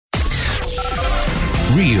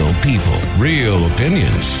Real people, real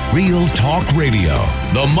opinions, real talk radio.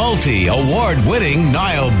 The multi-award-winning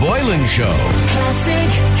Niall Boylan Show. Classic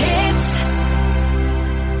hits.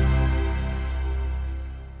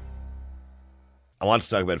 I want to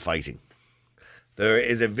talk about fighting. There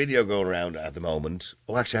is a video going around at the moment.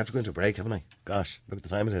 Oh, actually, I have to go into a break, haven't I? Gosh, look at the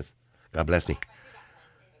time it is. God bless me.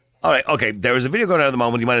 All right, okay. There is a video going around at the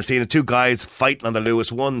moment. You might have seen it. Two guys fighting on the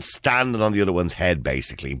Lewis. One standing on the other one's head,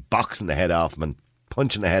 basically. Boxing the head off him and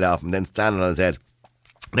punching the head off him, then standing on his head.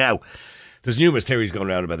 Now, there's numerous theories going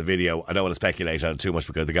around about the video. I don't want to speculate on it too much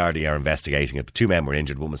because the Gardaí are investigating it. Two men were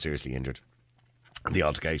injured. One was seriously injured in the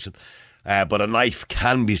altercation. But a knife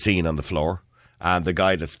can be seen on the floor. And the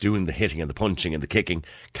guy that's doing the hitting and the punching and the kicking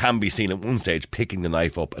can be seen at one stage picking the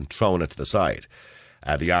knife up and throwing it to the side.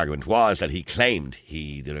 The argument was that he claimed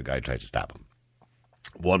the other guy tried to stab him.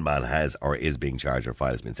 One man has or is being charged, or a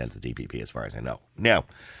file has been sent to the DPP as far as I know. Now,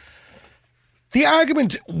 the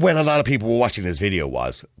argument when a lot of people were watching this video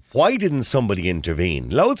was, why didn't somebody intervene?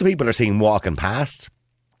 Loads of people are seen walking past,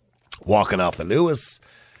 walking off the Lewis,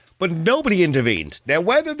 but nobody intervened. Now,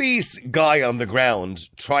 whether these guy on the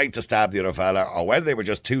ground tried to stab the other fella or whether they were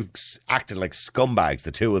just acting like scumbags,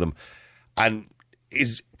 the two of them, and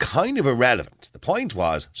is kind of irrelevant. The point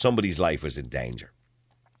was somebody's life was in danger.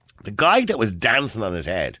 The guy that was dancing on his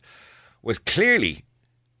head was clearly,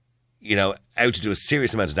 out to do a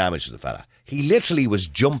serious amount of damage to the fella. He literally was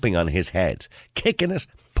jumping on his head, kicking it,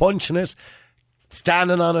 punching it,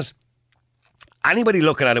 standing on it. Anybody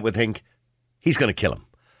looking at it would think he's going to kill him.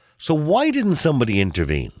 So why didn't somebody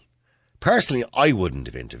intervene? Personally, I wouldn't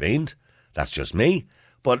have intervened. That's just me.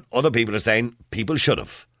 But other people are saying people should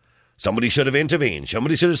have. Somebody should have intervened.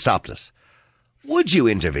 Somebody should have stopped it. Would you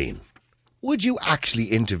intervene? Would you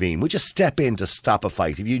actually intervene? Would you step in to stop a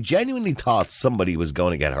fight if you genuinely thought somebody was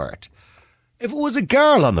going to get hurt? If it was a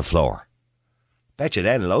girl on the floor, bet you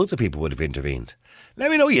then loads of people would have intervened. Let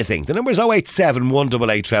me know what you think. The number is 087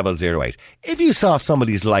 188 0008. If you saw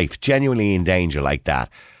somebody's life genuinely in danger like that,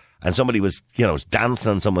 and somebody was,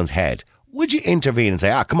 dancing on someone's head, would you intervene and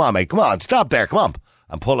say, come on, mate, come on, stop there, come on,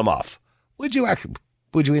 and pull him off? Would you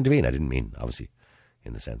intervene? I didn't mean, obviously,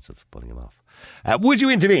 in the sense of pulling him off. Would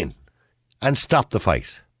you intervene and stop the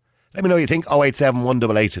fight? Let me know what you think. 087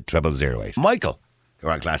 188 0008. Michael,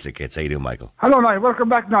 you're on Classic Hits. How you doing, Michael? Hello, Niall. Welcome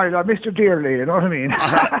back, Niall. I missed you dearly, you know what I mean?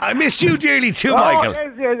 I missed you dearly too, Michael.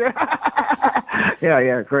 Yes.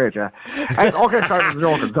 Yeah, great, yeah. Okay, sorry, I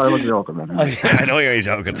was joking. I know you're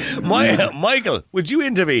joking. Michael, would you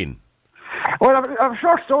intervene? Well, I have a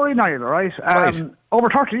short story, Niall, right? Right. Over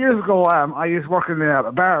 30 years ago, I used to work in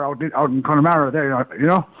a bar out in Connemara there, you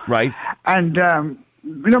know? Right. And,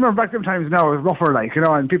 remember back them times now, it was rougher,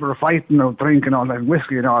 and people were fighting and drinking all that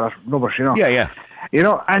whiskey and all that rubbish, Yeah.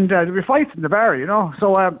 And there'd be fights in the bar,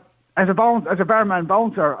 So, as a barman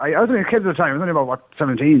bouncer, I was only a kid at the time, I was only about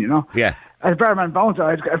 17, Yeah. As a barman bouncer,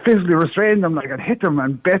 I'd physically restrain them, I'd hit them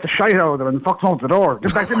and bet the shite out of them and fuck them out the door.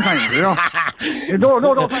 Just back them times, No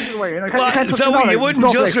punches away. So you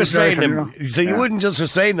wouldn't just restrain them. So you wouldn't just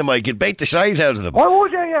restrain them, Mike. You'd bait the shite out of them. Oh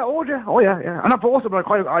yeah. I'm not boasting,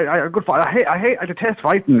 but I good fight. I detest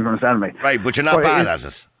fighting, if you understand me. Right, but you're not bad at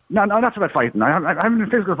it. No, not about fighting. I haven't been a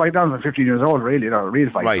physical fight down since 15 years old, really, real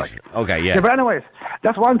fight. Right, okay, yeah. But anyways,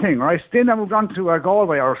 that's one thing, right? Then I moved on to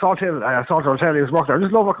Galway or Salt Hill Hotel. I used to work there. I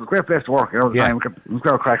just love working. Great place to work, at the time. It was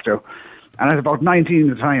great crack too. And I was about 19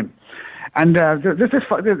 at the time. And this it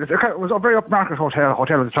was a very upmarket hotel at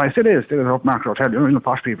the time. Still is an upmarket hotel,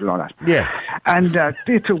 posh people and all that. Yeah. And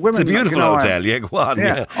these two women... It's a beautiful hotel, yeah, go on.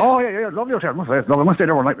 Yeah. Oh, yeah, lovely hotel. I must stay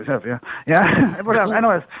there overnight myself, yeah. Yeah. But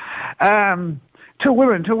anyways... Two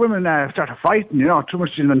women started fighting, too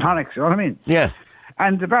much gin and tonics, you know what I mean? Yeah.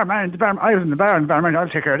 And the barman, I was in the bar, and the barman, I'll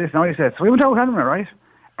take care of this now, he said. So we went out with them, right?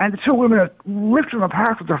 And the two women ripped them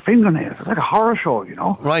apart with their fingernails. It was like a horror show,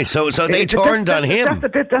 Right, so they turned on him.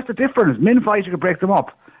 That's the difference. Men fight, you can break them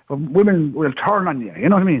up. But women will turn on you, you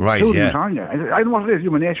know what I mean? Right, turn on you. I know what it is,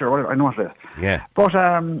 human nature, or whatever, I know what it is. Yeah. But,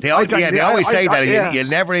 they always say that you'll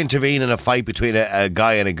never intervene in a fight between a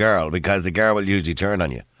guy and a girl because the girl will usually turn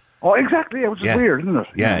on you. Oh, exactly, which is weird, isn't it?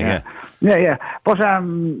 Yeah. But,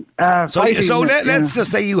 so let's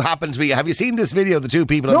just say you happen to be... Have you seen this video of the two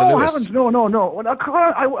people on the Lewis? No, I haven't. No. Well,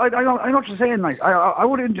 I know what you're saying, like. I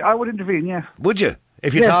would intervene, yes. Would you?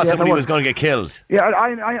 If you thought somebody was going to get killed? Yeah,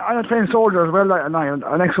 I'm a trained soldier as well, and I'm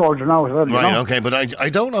an ex-soldier now as well. Right, okay, but I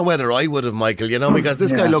don't know whether I would have, Michael, because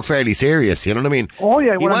this guy looked fairly serious, you know what I mean? Oh,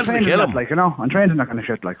 yeah, he wanted to kill him. I'm trained in that kind of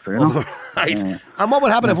shit, so, Right. Yeah. And what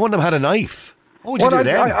would happen if one of them had a knife? What would you do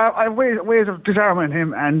then? I ways of disarming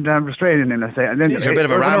him and restraining him, let's say. And then you're a bit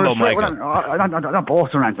of a Rambo, Michael. I'm not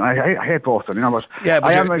boasting or anything. I hate boasting, you know, but but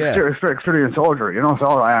I am an experienced soldier, you know, so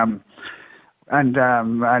I am. And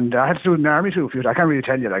I had to do it in the army too. I can't really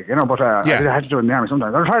tell you, like, you know, but I had to do it in the army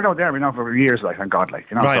sometimes. I've tried out the army now for years, like, thank God, like,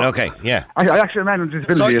 you know. Right, so okay, yeah. I actually a man with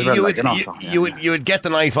disability as well, you like, would, you know. you would get the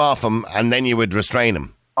knife off him and then you would restrain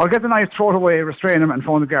him. I'll get the knife, throw it away, restrain him, and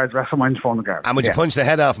phone the guards. Rest someone to phone the guards. And would you punch the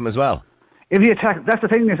head off him as well? If he attacked, that's the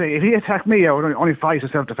thing they say. If he attacked me, I would only fight for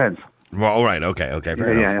self-defense. Well, all right, okay,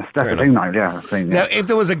 fair enough. Yeah, that's the thing now. Yeah, that's the thing. Now, if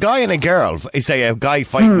there was a guy and a girl, say a guy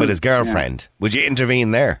fighting with his girlfriend, would you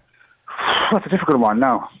intervene there? That's a difficult one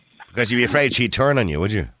now. Because you'd be afraid she'd turn on you,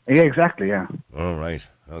 would you? Yeah, exactly. Yeah. Oh, right.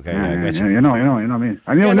 Okay, Yeah, I get you. you know what I mean.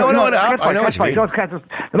 I know what you mean. Those cats,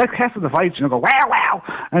 they like cats in the fights, you know, go wow,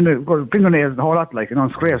 and they go fingernails and the whole lot, like, you know,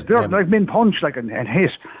 and scrapes. They're like men punch, like, and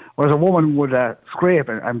hit, whereas a woman would scrape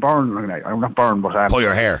and burn, like, not burn, but pull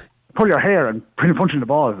your hair. Pull your hair and punch in the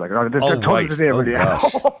balls, like, you know, they're right. gosh.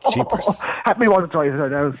 Cheapers. Happened me once or twice,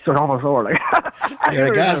 I was just awful sore, like. You're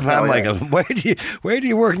a gas man, Michael. Where do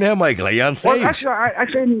you work now, Michael? Are you on stage? Well, actually, I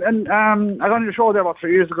got on the show there about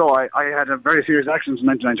 3 years ago. I had a very serious accident in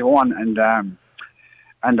 1991,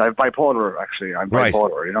 and I'm bipolar, actually. I'm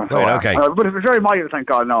bipolar, you know. So, right, okay. But it's very mild, thank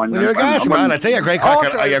God, now. Well, you're a gas man. I'd say you're a great crack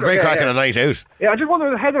on a night out. Yeah, I just wonder,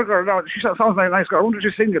 the Heather girl, now, she sounds like a nice girl. I wonder if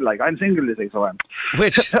she's single, like. I'm single, you see, so I am.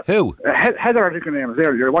 Which? Who? Heather, I think her name is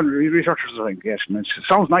there. You're one of the researchers, I think, yes. She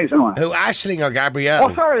sounds nice, anyway. Who, Aisling or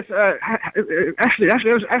Gabrielle? Oh, sorry, it's Ashley.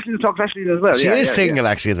 Ashley talks to Ashley as well. She is single,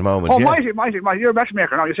 actually, at the moment. Oh, mighty. You're a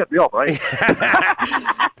matchmaker now. You set me up, right?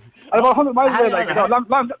 And about 100 miles away, like, you know,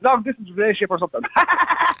 long distance relationship or something.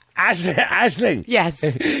 Aisling? Yes.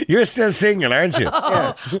 You're still single, aren't you?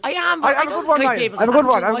 Yeah. I am. I don't think I'd be able to I have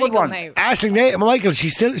a good one. Aisling, Michael,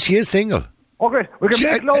 she is single. Okay, we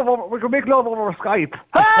can make love over Skype.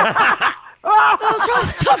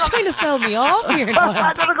 Stop trying to sell me off here.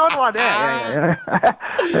 That's a good one. Yeah.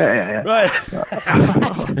 Right.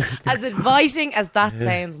 As inviting as that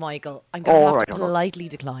sounds, Michael, I'm going to have to politely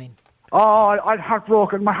decline. Oh, I'm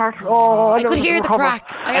heartbroken. My heart. Oh, I could hear the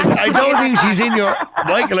crack. I don't think she's in your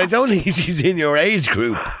Michael. I don't think she's in your age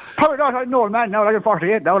group. Probably not. I know, man. Now I'm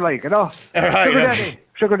 48. Now, like, you know.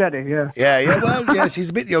 Sugar daddy. Yeah. Yeah. Well, yeah. She's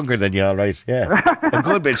a bit younger than you, all right. Yeah, a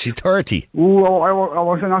good bit. She's 30. Ooh, I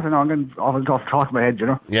won't say nothing. I'm going off the top of my head, you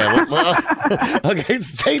know. Yeah. Well, okay,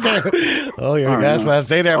 stay there. Oh, you're a gas man.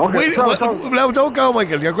 Stay there. Okay, no, don't go,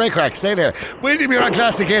 Michael. You're a great crack. Stay there. William, you're on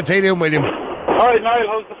Classic Hits. How you doing, William? All right, Niall,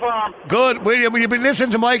 how's the farm? Good, William. Well, you've been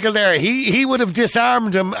listening to Michael there. He would have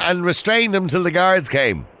disarmed him and restrained him till the guards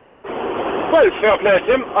came. Well, fair play to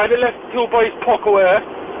him. I'd have left the two boys puck away.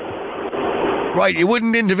 Right, you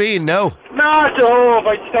wouldn't intervene, no? Not at all.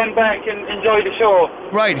 I'd stand back and enjoy the show.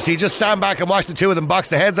 Right, so you just stand back and watch the two of them box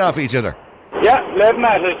the heads off each other? Yeah, let them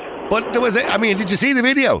at it. But there was did you see the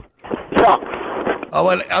video? Yeah. Oh,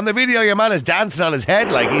 well, on the video your man is dancing on his head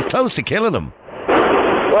like he's close to killing him.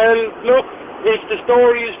 Well, look, if the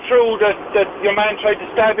story is true that your man tried to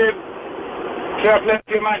stab him, fair play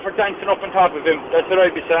to your man for dancing up on top of him. That's what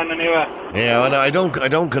I'd be saying anyway. Yeah, well, no, I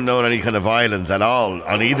don't condone any kind of violence at all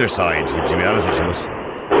on either side, to be honest with you.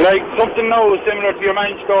 Like, something now similar to your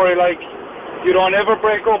man's story, like, you don't ever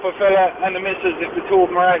break up a fella and the missus if the two of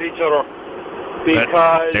them are at each other.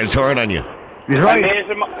 Because they'll turn on you. He's right.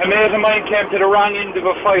 A mate of mine came to the wrong end of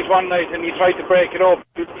a fight one night and he tried to break it up.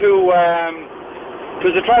 It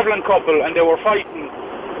was a travelling couple and they were fighting,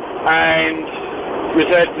 and we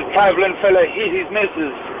said the travelling fella hit his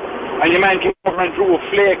missus and your man came over and threw a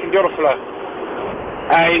flake in the other fella,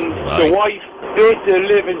 and the wife bit the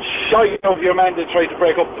living shite of your man that tried to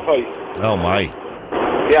break up the fight. Oh my.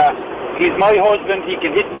 Yeah, he's my husband, he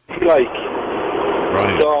can hit me if he like.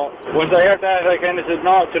 Right. So once I heard that I kind of said,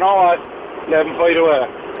 no, do you know what, let him fight away.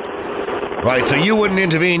 Right, so you wouldn't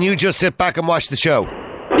intervene, you just sit back and watch the show?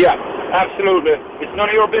 Yeah, absolutely. It's none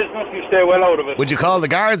of your business, you stay well out of it. Would you call the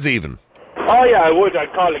guards even? Oh yeah, I would.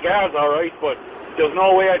 I'd call the guards, alright, but there's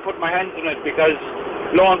no way I'd put my hands in it, because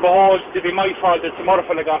lo and behold, it'd be my fault that some other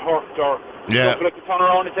fella got hurt, or people could turn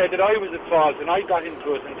around and say that I was at fault and I got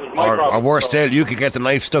into it and it was my problem. Or worse still, you could get the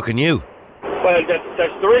knife stuck in you. Well,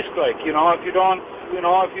 that's the risk, like, you know, if you don't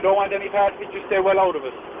want any part of it, you stay well out of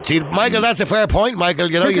it. See, Michael, that's a fair point, Michael.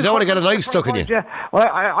 You know, you don't want to get a knife stuck in you. Yeah, well,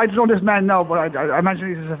 I don't know this man now, but I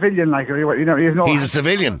imagine he's a civilian, like, you know, he's a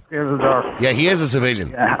civilian. Yeah, he is a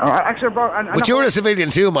civilian. Yeah, actually, but you're a civilian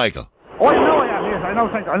too, Michael. Oh, I know I am, yes. I know.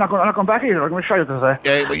 I'm not going back either. I'm going to show you to say.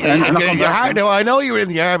 Yeah, but I know you were in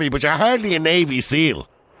the army, but you're hardly a Navy SEAL.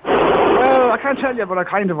 Well, I can't tell you, but I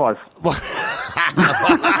kind of was.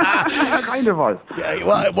 I kind of was.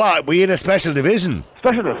 Yeah, what? Were you in a special division?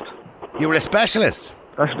 Specialist. You were a specialist?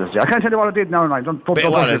 Specialist, yeah. I can't tell you what I did now. I've done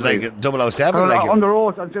What, like 007? Like under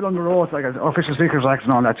oath, I'm still under oath, like Official Secrets Act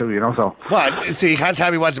and all that too, you know, so. What? So you can't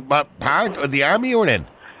tell me what part of the army you were in?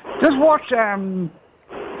 Just watch Steven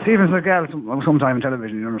Seagal sometime in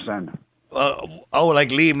television, you understand? Like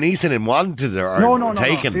Liam Neeson in Wanted or No.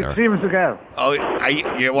 Taken? Or? Steven Seagal. Oh,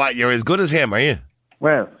 you're what? You're as good as him, are you?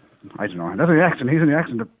 Well, I don't know. That's an accent. He's an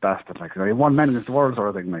accent, the bastard. Like, one man against the world sort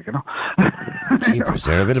of thing, like, you know. Jeepers,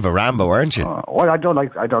 you're a bit of a Rambo, aren't you? Well, I don't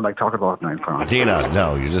like talking about it now. Do you not?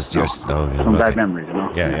 No, you're some bad memories, you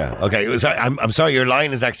know. Yeah. Okay, so I'm sorry, your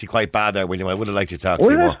line is actually quite bad there, William. I would have liked you to talk to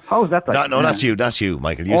you more. How's that? Like? No, not you,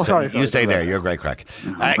 Michael. You stay there. You're a great crack.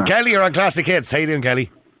 Kelly, you're on Classic Hits. How you doing,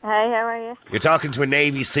 Kelly? Hey, how are you? You're talking to a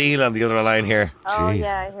Navy SEAL on the other line here. Oh, Jeez.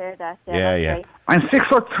 yeah, I heard that. Yeah. Great. I'm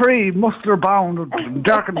 6'3", muscular bound,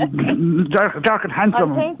 dark and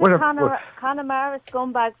handsome. I think the Connemara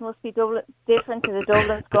scumbags must be different to the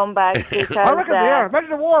Dublin scumbags because I reckon they are. Imagine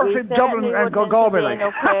the war between Dublin and Galway. Like.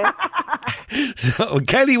 So,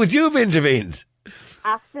 Kelly, would you have intervened?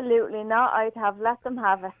 Absolutely not. I'd have let them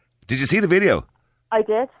have it. Did you see the video? I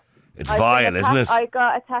did. It's vile, isn't it? I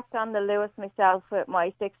got attacked on the Lewis myself with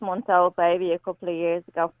my 6-month-old baby a couple of years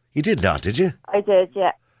ago. You did not, did you? I did,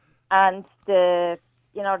 yeah. And the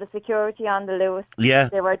security on the Lewis,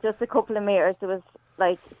 they were just a couple of metres. There was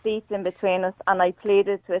like seats in between us, and I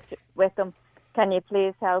pleaded with them, can you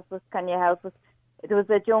please help us? Can you help us? There was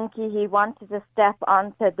a junkie, he wanted to step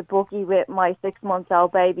onto the buggy with my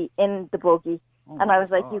 6-month-old baby in the buggy. And I was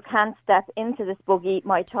like, you can't step into this buggy,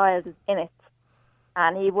 my child is in it.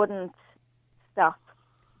 And he wouldn't stop.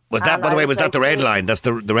 Was that, by the way, was that the red line? That's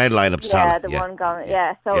the red line up to town? Yeah, the one going,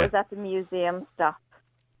 So it was at the museum stop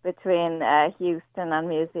between Houston and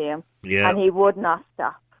Museum. Yeah. And he would not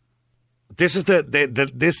stop. This is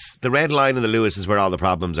the red line in the Lewis is where all the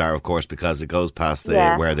problems are, of course, because it goes past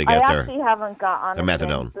where they get I actually haven't got on their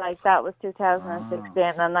methadone. Like, that was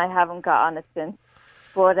 2016, and I haven't got on it since.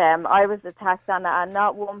 But I was attacked on it, and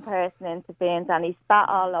not one person intervened, and he spat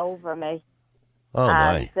all over me. Oh,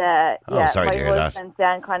 and, my. Sorry to hear that. My husband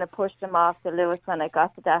then kind of pushed him off the Lewis when I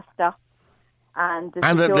got to that stop. And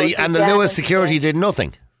the Lewis security did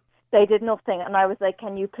nothing? They did nothing, and I was like,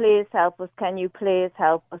 can you please help us? Can you please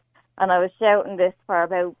help us? And I was shouting this for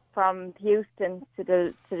about from Houston to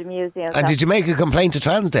the museum. And did you make a complaint to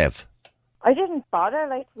Transdev? I didn't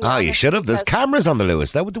bother. You should have. There's cameras on the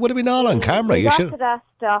Lewis. That would have been all on camera. You got to that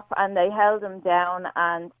stop, and they held him down.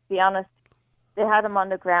 And to be honest, they had him on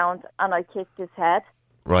the ground, and I kicked his head.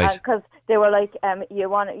 Right. Because they were like, you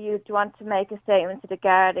want to make a statement to the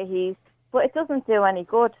guard that but it doesn't do any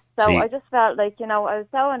good. So I just felt like, I was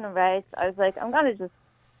so enraged. I was like, I'm going to just,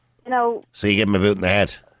 So you gave him a boot in the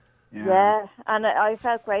head? Yeah, and I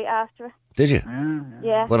felt great after it. Did you?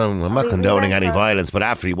 Yeah. Well, I'm not condoning any violence, but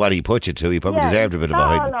after what he put you to, he probably deserved a bit of a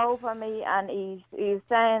hiding. He all over me, and he was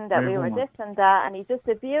saying that we were this and that, and he just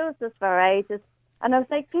abused us for ages. And I was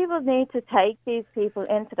like, people need to take these people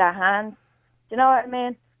into their hands. Do you know what I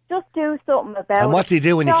mean? Just do something about it. And what did he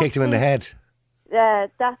do when you kicked him in the head? He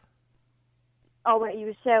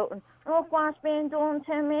was shouting, look what's being done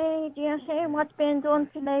to me. Do you see what's being done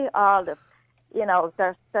to me? All the,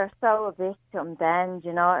 they're so a victim then, do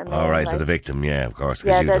you know what I mean? All right, they're the victim, yeah, of course.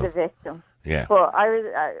 Yeah, they're the victim. Yeah. But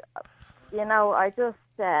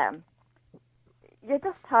you're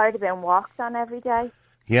just tired of being walked on every day.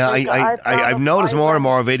 Yeah, I've noticed more and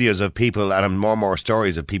more videos of people and more and more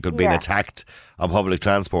stories of people being attacked on public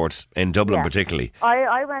transport in Dublin particularly.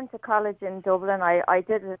 I went to college in Dublin. I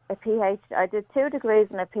did a PhD. I did 2 degrees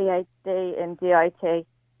and a PhD in DIT,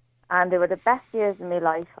 and they were the best years of my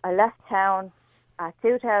life. I left town in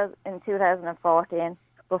 2014,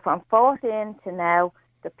 but from 14 to now,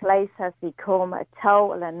 the place has become a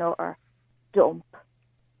total and utter dump.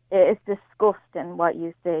 It's disgusting what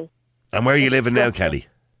you see. And where are you living now, Kelly?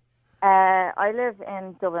 I live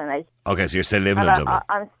in Dublin 8. Okay, so you're still living in Dublin.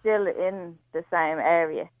 I'm still in the same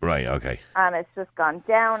area. Right. Okay. And it's just gone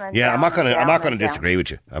down and down. I'm not going to disagree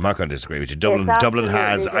with you. Dublin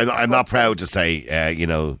has. I'm not proud to say,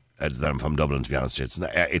 that I'm from Dublin. To be honest,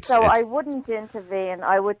 I wouldn't intervene.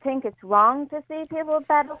 I would think it's wrong to see people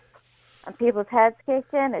bed up and people's heads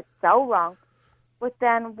kicked in. It's so wrong. But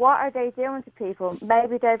then, what are they doing to people?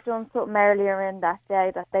 Maybe they've done something earlier in that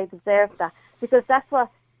day that they deserve that. Because that's what,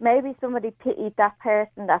 maybe somebody pitied that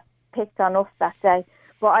person that picked on us that day.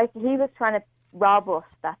 But he was trying to rob us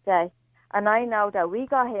that day. And I know that we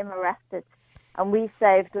got him arrested And we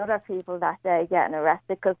saved other people that day getting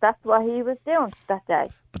arrested because that's what he was doing that day.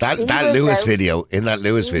 But that Lewis video,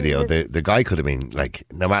 the guy could have been like,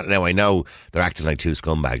 now I know they're acting like two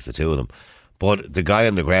scumbags, the two of them, but the guy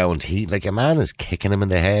on the ground, a man is kicking him in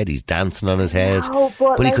the head, he's dancing on his head,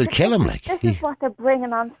 but he could kill him. This is what they're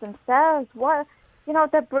bringing on themselves.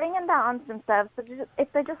 They're bringing that on themselves. So if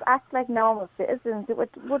they just act like normal citizens, it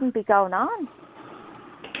wouldn't be going on.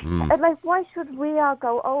 Why should we all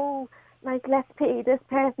go, let's pity this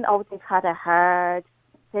person? Oh, they've had a hard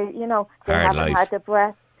haven't had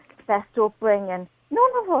the best upbringing.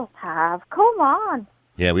 None of us have. Come on.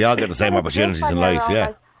 Yeah, we all get the same opportunities in life,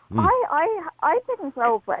 yeah. I didn't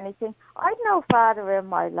grow up with anything. I had no father in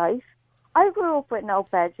my life. I grew up with no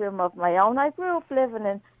bedroom of my own. I grew up sleeping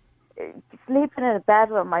in a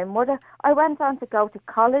bed with my mother. I went on to go to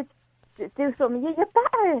college, to do something. You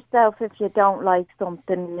better yourself if you don't like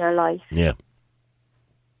something in your life. Yeah.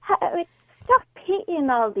 Stop pitying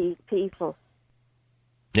all these people.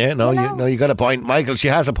 Yeah, no, you got a point. Michael, she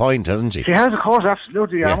has a point, hasn't she? She has, of course,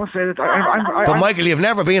 absolutely. Yeah. I must say that. But Michael, you've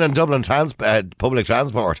never been on Dublin public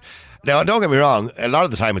transport. Now, don't get me wrong, a lot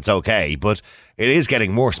of the time it's okay, but it is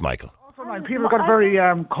getting worse, Michael. People got very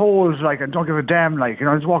cold, and don't give a damn,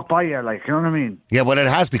 just walk by you, you know what I mean? Yeah, well, it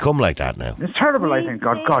has become like that now. It's terrible, I think.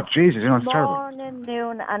 God, Jesus, it's terrible. Morning,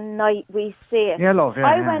 noon and night, we see it. Yeah, love,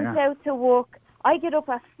 I went out to work. I get up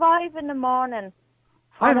at 5 in the morning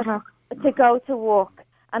 5 o'clock to go to work.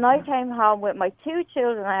 And I came home with my 2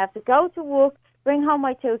 children. I have to go to work, bring home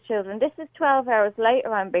my 2 children. This is 12 hours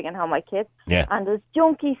later I'm bringing home my kids. Yeah. And there's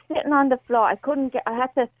junkies sitting on the floor. I had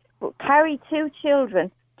to carry 2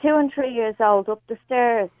 children, 2 and 3 years old, up the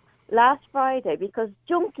stairs last Friday because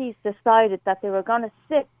junkies decided that they were going to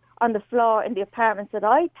sit on the floor in the apartments that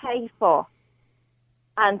I pay for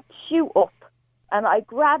and shoot up. And I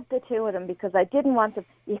grabbed the 2 of them because I didn't want them.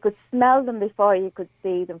 You could smell them before you could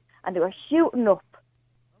see them. And they were shooting up.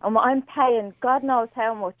 And I'm paying God knows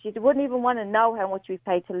how much. You wouldn't even want to know how much we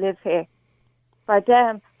pay to live here.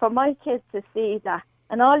 For my kids to see that.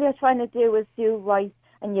 And all you're trying to do is do right.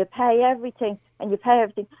 And you pay everything. And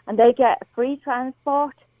they get free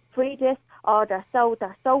transport, free this. Oh, they're so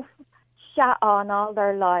shut on all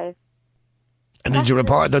their lives. And did you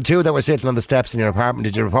report the 2 that were sitting on the steps in your apartment?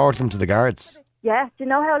 Did you report them to the guards? Yeah. Do you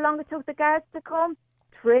know how long it took the guards to come?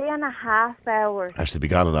 3.5 hours. I should be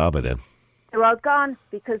gone and all by then. They were all gone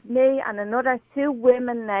because me and another 2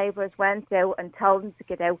 women neighbours went out and told them to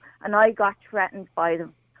get out, and I got threatened by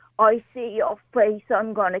them. I see your face,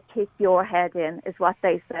 I'm going to kick your head in, is what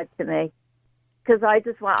they said to me. Because I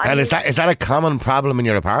just want... And is that a common problem in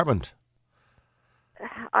your apartment?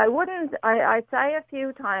 I wouldn't... I'd say a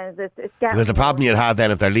few times it's getting... Because the problem you'd have then,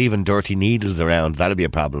 if they're leaving dirty needles around, that'd be a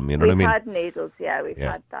problem, you know what I mean? We've had needles, yeah, we've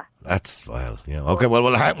had that. That's vile, yeah. Okay, well,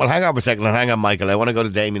 we'll hang on for a second. Hang on, Michael. I want to go to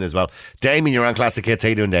Damien as well. Damien, you're on Classic Hits. How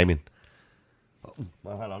you doing, Damien? Oh,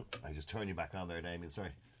 well, hold on. I just turned you back on there, Damien.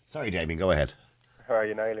 Sorry, Damien, go ahead. How are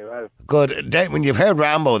you, Niall? Well. Good. Damien, you've heard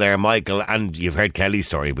Rambo there, Michael, and you've heard Kelly's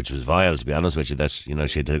story, which was vile, to be honest with you, that, she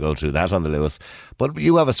had to go through that on the Lewis. But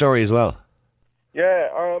you have a story as well. Yeah,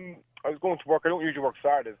 I was going to work. I don't usually work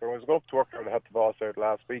Saturdays, but I was going up to work and I had the boss out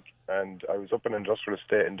last week, and I was up in an industrial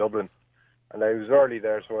estate in Dublin, and I was early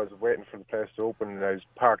there, so I was waiting for the place to open, and I was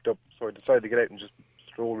parked up, so I decided to get out and just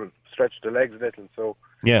stroll and stretch the legs a little. So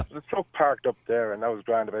the truck parked up there, and that was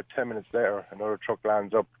grand. About 10 minutes later, another truck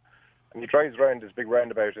lands up, and he drives around this big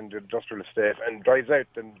roundabout in the industrial estate and drives out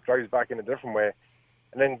and drives back in a different way,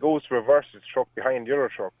 and then goes to reverse his truck behind the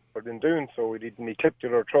other truck. But in doing so, he clipped the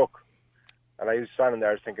other truck. And I was standing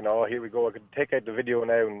there, I was thinking, oh, here we go. I could take out the video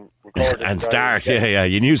now and record it. And start, yeah.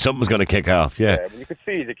 You knew something was going to kick off, yeah. But you could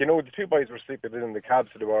see, the 2 boys were sleeping in the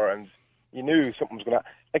cabs they were, and you knew something was going to...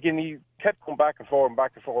 and he kept going back and forth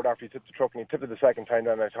after he tipped the truck, and he tipped it the second time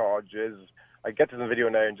down, and I thought, oh, jeez, I'd get to the video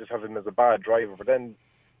now and just have him as a bad driver. But then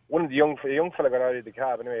one of the young fella got out of the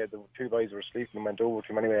cab anyway. The 2 boys were sleeping and went over to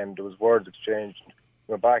him anyway, and there was words exchanged.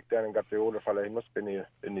 Went back then and got the older fella. He must have been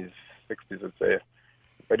in his 60s, I'd say.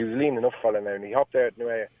 But he was lean enough fella now, and he hopped out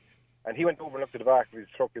anyway, and he went over and looked at the back of his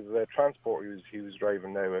truck. It was a transporter he was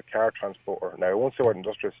driving now, a car transporter. Now, I won't say what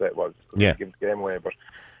industrial set it was, to give the game away, but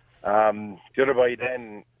the other boy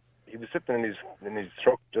then, he was sitting in his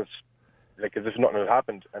truck just like as if nothing had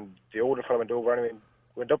happened, and the older fella went over anyway,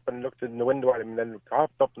 went up and looked in the window at him, and then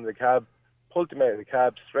hopped up in the cab, pulled him out of the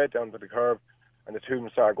cab, straight down to the curb, and the 2 of them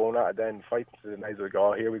started going at it then, fighting to the knives. Like,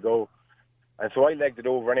 oh, here we go. And so I legged it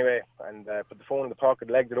over anyway, and put the phone in the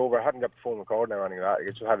pocket, legged it over. I hadn't got the phone recording or anything like that.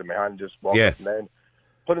 I just had it in my hand, just walked up and down.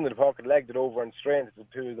 Put it in the pocket, legged it over, and straight into the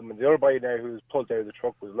 2 of them. And the other boy now who was pulled out of the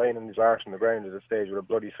truck was lying on his arse on the ground at the stage with a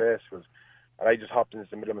bloody face. And I just hopped into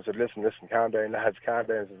the middle of him and said, listen, calm down, lads, calm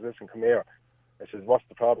down. I said, listen, come here. I said, what's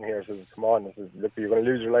the problem here? I said, come on. I said, look, you're going to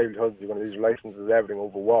lose your livelihoods, you're going to lose your licenses, everything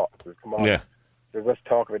over what? I said, come on. Yeah. I said, let's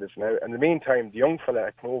talk about this now. In the meantime, the young fella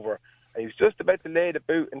had come over, and he was just about to lay the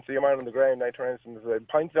boot into your man on the ground. And I turned around and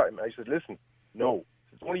I pointed at him, and I said, listen, no.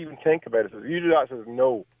 I said, don't even think about it. I said, you do that. I said,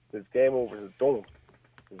 no. I said, game over. I said, don't.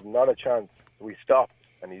 There's not a chance. So we stopped,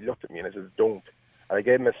 and he looked at me, and I said, don't. And I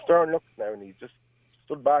gave him a stern look now, and he just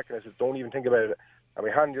stood back, and I said, don't even think about it. And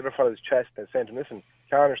we handed the other fella's chest and said to him, listen,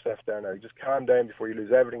 calm yourself down now. Just calm down before you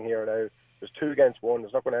lose everything here now. There's 2 against 1.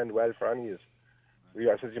 It's not going to end well for any of us.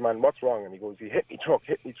 I said to him, man, what's wrong? And he goes, he hit me truck.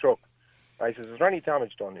 And I says, is there any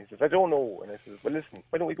damage done? He says, I don't know. And I says, well, listen,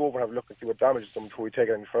 why don't we go over and have a look and see what damage is done before we take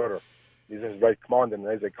it any further? He says, right, come on then. And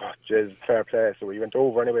I was like, oh, jeez, fair play. So he went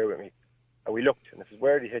over anyway with me. And we looked, and I says,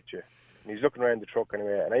 where did he hit you? And he's looking around the truck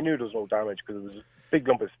anyway. And I knew there was no damage because it was a big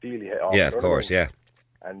lump of steel he hit off. Yeah, of course, yeah.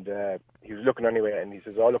 And he was looking anyway, and he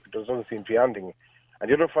says, oh, look, there doesn't seem to be anything. And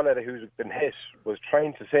the other fella who's been hit was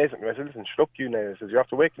trying to say something. I said, listen, shut up you now. I says, you have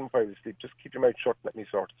to wake him while you sleep. Just keep your mouth shut and let me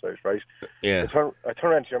sort this out, right? Yeah. I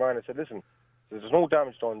turned around to your man and said, listen, there's no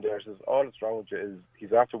damage done there. I says, all that's wrong with you is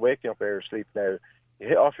he's after waking up out of your sleep now. You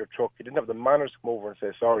hit off your truck. He didn't have the manners to come over and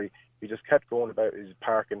say sorry. He just kept going about his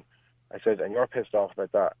parking. I said, and you're pissed off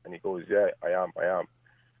about that? And he goes, yeah, I am.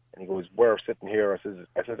 And he goes, we're sitting here.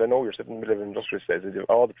 I said, I know you're sitting in the middle of an industrial estate. I said,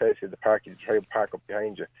 all the place you have the park, you try to park up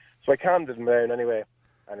behind you. So I calmed him down anyway,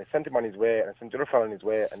 and I sent him on his way, and I sent the other fellow on his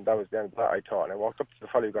way, and that was the end of that, I thought. And I walked up to the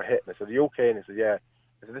fellow who got hit, and I said, are you okay? And he said, yeah.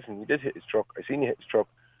 I said, listen, you did hit his truck. I seen you hit his truck.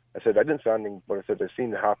 I said, I didn't say anything, but I said, I've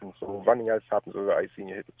seen it happen. So if anything else happens, I seen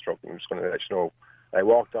you hit the truck, and I'm just going to let you know. And I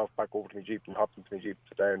walked off back over to my Jeep and hopped into my Jeep and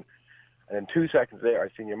sat down. And then 2 seconds later,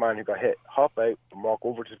 I seen your man who got hit hop out and walk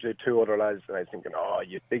over to the 2 other lads. And I was thinking, oh,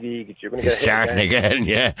 you big egot, you're going to get hit starting again,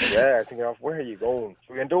 yeah. Yeah, I was thinking, oh, where are you going?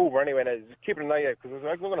 So we went over anyway, and I was keeping an eye out because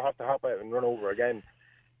I was going to have to hop out and run over again.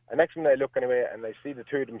 And next minute I look anyway, and I see the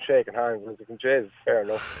 2 of them shaking hands, and I was thinking, jeez, fair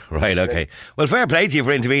enough. Right, okay. Well, fair play to you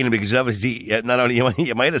for intervening, because obviously, not only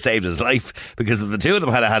you might have saved his life, because if the 2 of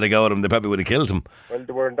them had a go at him, they probably would have killed him. Well,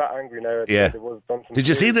 they weren't that angry now. Yeah. Did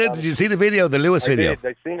you see the video, the Lewis video?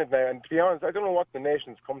 I've seen it now, and to be honest, I don't know what the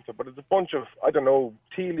nation's come to, but it's a bunch of, I don't know,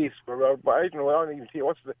 tea leaves, I don't know, I don't even tea.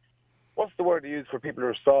 What's the word they use for people who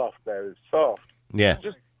are soft now? Soft. Yeah.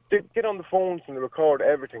 Just get on the phones and record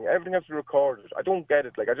everything. Everything has to be recorded. I don't get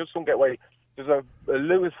it. Like, I just don't get why there's a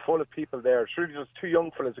Lewis full of people there. Surely just 2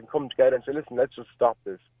 young fellas can come together and say, listen, let's just stop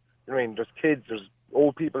this. You know what I mean? There's kids, there's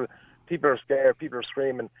old people. People are scared, people are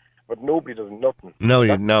screaming, but nobody does nothing.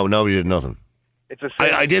 Nobody did nothing. It's a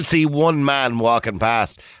I did see one man walking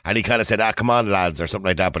past, and he kind of said, come on, lads, or something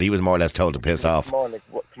like that, but he was more or less told to piss off.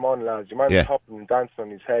 Come on, lads. Your man's hopping and dancing on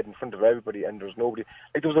his head in front of everybody, and there's nobody.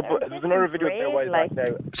 Like, there was another video there a while back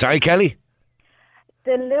now. Sorry, Kelly?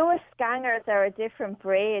 The Lewis gangers are a different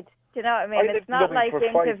breed. Do you know what I mean? It's not like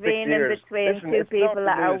intervening between 2 people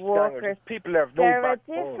that are workers. People have no They're a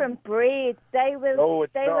different breed. They will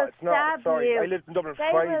stab you. I lived in Dublin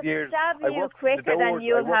for 5 years. They will stab you quicker than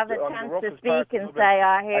you'll have a chance to speak and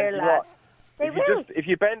say, here, lad. If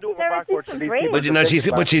you bend over backwards to these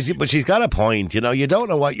people, but she's got a point. You know, you don't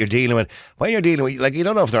know what you're dealing with when you're dealing with. Like, you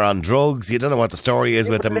don't know if they're on drugs. You don't know what the story is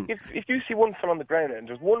with them. Like, if you see one fella on the ground and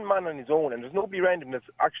there's one man on his own and there's nobody around him that's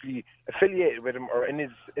actually affiliated with him or in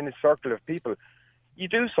his circle of people, you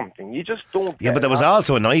do something. You just don't. Yeah, but there was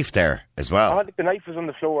also a knife there as well. I think the knife was on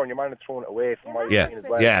the floor and your man had thrown it away from my scene as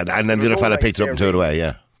well. Yeah, and then the other fella picked it up and threw it away.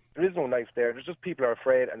 Yeah. There is no knife there. There's just people are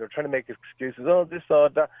afraid and they're trying to make excuses. Oh, this or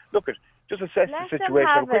that. Look, just assess the situation.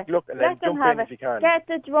 Have a quick look and then jump in if you can. Get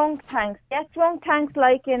the drunk tanks. Get drunk tanks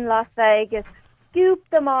like in Las Vegas. Scoop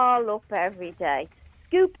them all up every day.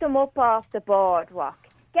 Scoop them up off the boardwalk.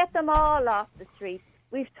 Get them all off the street.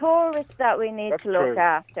 We've tourists that we need to look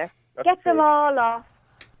after. Get them all off.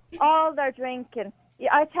 All their drinking.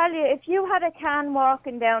 I tell you, if you had a can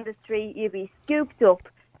walking down the street, you'd be scooped up.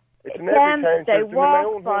 It's in every town. They walk in my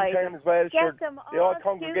own by town as well. Sure, they all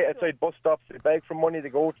congregate outside bus stops. They beg for money to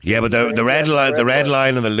go. Yeah, but the red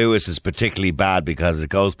line on the Lewis is particularly bad because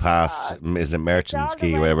it goes past, isn't it, Merchants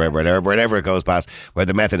Quay, wherever it goes past, where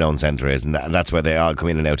the methadone centre is, and that's where they all come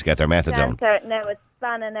in and out to get their methadone. Now it's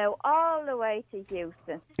spanning out all the way to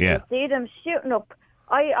Houston. Yeah. You see them shooting up.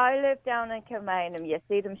 I live down in Kilmainham. You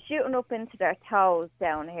see them shooting up into their toes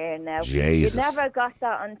down here now. Jesus. You never got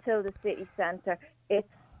that until the city centre. It's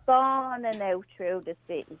spawning out through the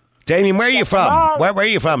city. Damien, where are you from? Where are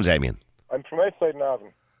you from, Damien? I'm from outside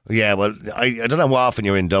Navan. Yeah, well, I don't know how often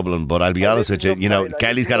you're in Dublin, but I'll be honest with you,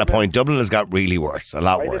 Kelly's got a point. Dublin has got really worse, a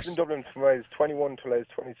lot worse. I lived in Dublin from when I was 21 till I was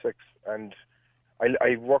 26, and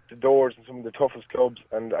I worked the doors in some of the toughest clubs,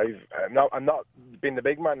 and I'm not being the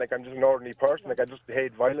big man. Like, I'm just an ordinary person. Like, I just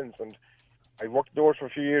hate violence, and I worked the doors for a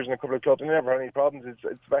few years in a couple of clubs, and I never had any problems.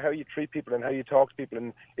 It's about how you treat people and how you talk to people,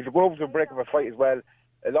 and if you go over to a break of a fight as well,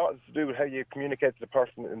 a lot is to do with how you communicate to the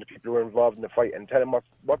person and the people who are involved in the fight, and tell them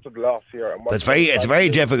what's the loss here. And it's very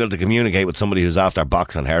difficult to communicate with somebody who's after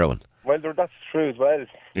box on heroin. Well, that's true as well.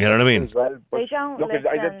 You know what I mean? They don't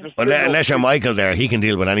listen. Unless you're Michael there, he can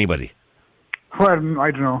deal with anybody. Well,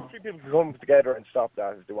 I don't know. 3 people can come together and stop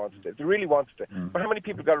that if they wanted to. If they really wanted to. But how many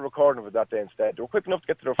people got a recording of it that day instead? They were quick enough to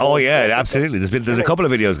get to their phone. Oh, yeah, absolutely. There's a couple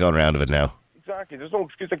of videos going around of it now. Exactly. There's no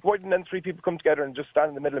excuse. Like, why didn't then 3 people come together and just stand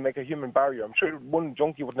in the middle and make a human barrier? I'm sure one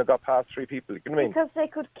junkie wouldn't have got past 3 people. You know what I mean? Because they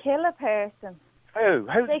could kill a person. How?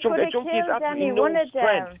 How's they could have killed any one of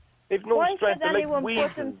them. They've no Why strength. should anyone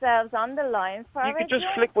put themselves on the line for You could just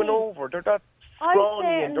flick one over. They're that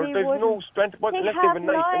scrawny and there's no strength. Unless they have a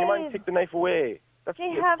knife and you might take the knife away.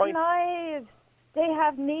 They have knives. They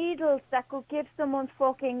have needles that could give someone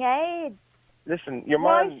fucking AIDS. Listen, your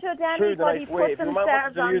man threw the knife away. If your man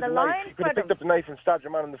wanted to use the knife, he could have picked up the knife and stabbed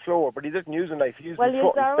your man on the floor, but he didn't use a knife. He used his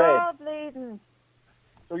foot instead. Well, you're all bleeding.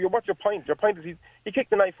 So what's your point? Your point is he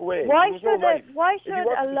kicked the knife away. Why should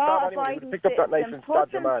a law-abiding citizen put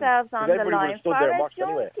themselves on the line for a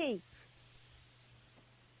junkie?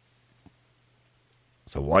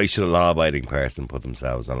 So why should a law-abiding person put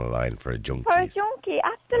themselves on a line for a junkie? For a junkie,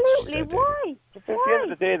 absolutely. Why? At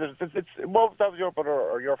the end of the day, what if that was your brother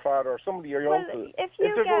or your father or somebody or your uncle? If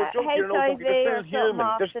you get HIV or something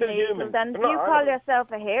off the needle, then you call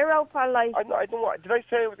yourself a hero for life. I don't want. Did I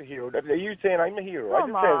say I was a hero? Are you saying I'm a hero? I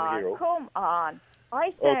didn't say I was a hero. Come on.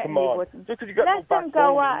 I certainly wouldn't. Just because you got Let them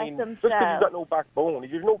go at it themselves. Just because you got no backbone.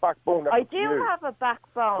 If you've no backbone, that's I do have a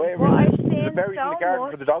backbone. Well, I've seen buried in the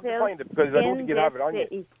garden for the dog to find it, because I don't think you'd have it on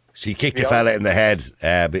you. She kicked a fella in the head.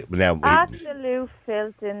 Absolute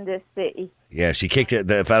filth in this city. Yeah, she kicked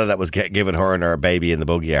the fella that was giving her and her baby in the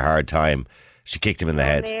buggy a hard time. She kicked him in the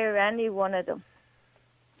head. Near any one of them.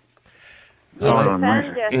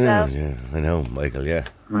 Defend yourself. Yeah, I know, Michael, yeah.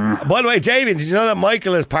 By the way, Damien, did you know that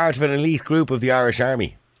Michael is part of an elite group of the Irish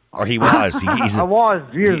Army? Or he was. I was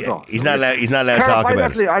years ago. He's not allowed to talk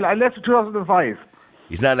about it. I left in 2005.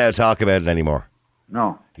 He's not allowed to talk about it anymore.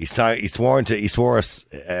 No. He swore us.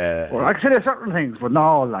 Well, I can tell you certain things, but not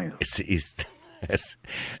all lines. It's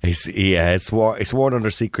sworn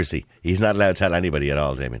under secrecy. He's not allowed to tell anybody at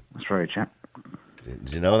all, Damien. That's right, yeah.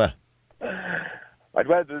 Did you know that? I'd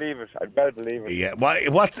well believe it. Yeah.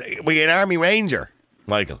 Were you an Army Ranger,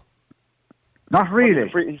 Michael? Not really.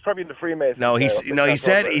 He's probably in the Freemasons. No, he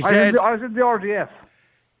said. I was in the RDF.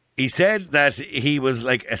 He said that he was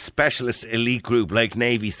like a specialist elite group, like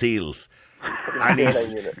Navy SEALs. And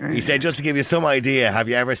he said, just to give you some idea, have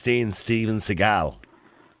you ever seen Steven Seagal?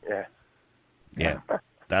 Yeah. Yeah.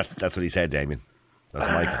 That's what he said, Damien. That's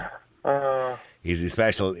Michael. He's a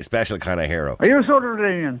special kind of hero. Are you a soldier,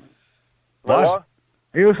 Damien? What?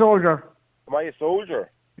 Are you a soldier? Am I a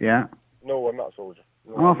soldier? Yeah. No, I'm not a soldier.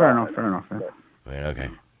 No, fair enough. Yeah. Right, okay.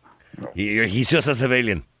 He's just a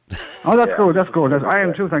civilian. Oh, that's good. I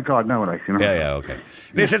am too, thank God, now, Yeah, okay.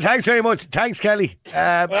 Listen, thanks very much. Thanks, Kelly.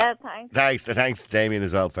 Thanks. Thanks, Damien,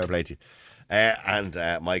 as well. Fair play to you. And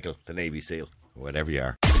Michael, the Navy SEAL, whatever you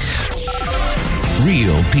are.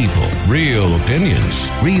 Real people, real opinions,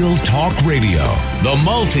 real talk radio. The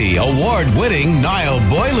multi-award-winning Niall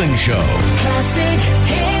Boylan Show. Classic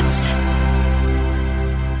hits.